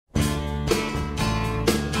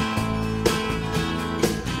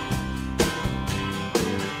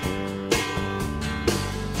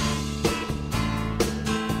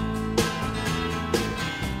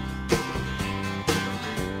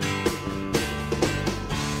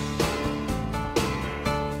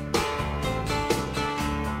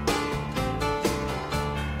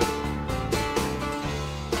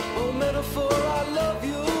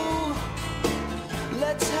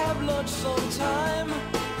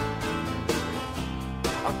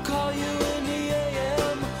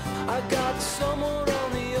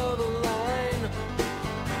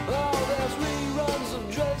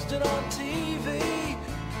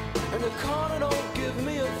the corner don't give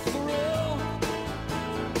me a thrill.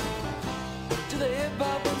 Do they hip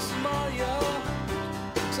hop in Somalia?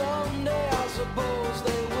 Someday I suppose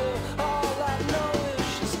they will. All I know is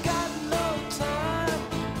she's got no time,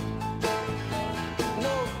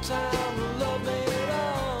 no time to love me at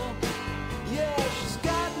all. Yeah, she's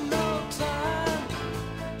got no time,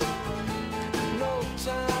 no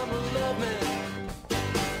time to love me.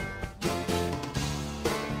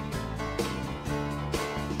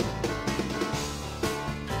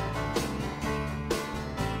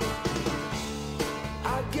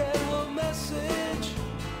 I get her message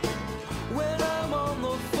when I'm on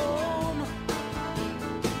the phone.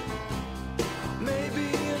 Maybe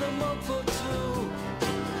in a month or two,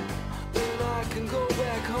 then I can go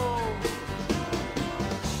back home.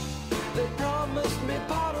 They promised me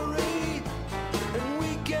pottery and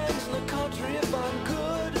weekends in the country if I'm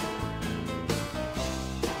good.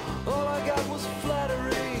 All I got was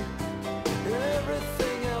flattery and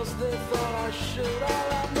everything else they thought I should.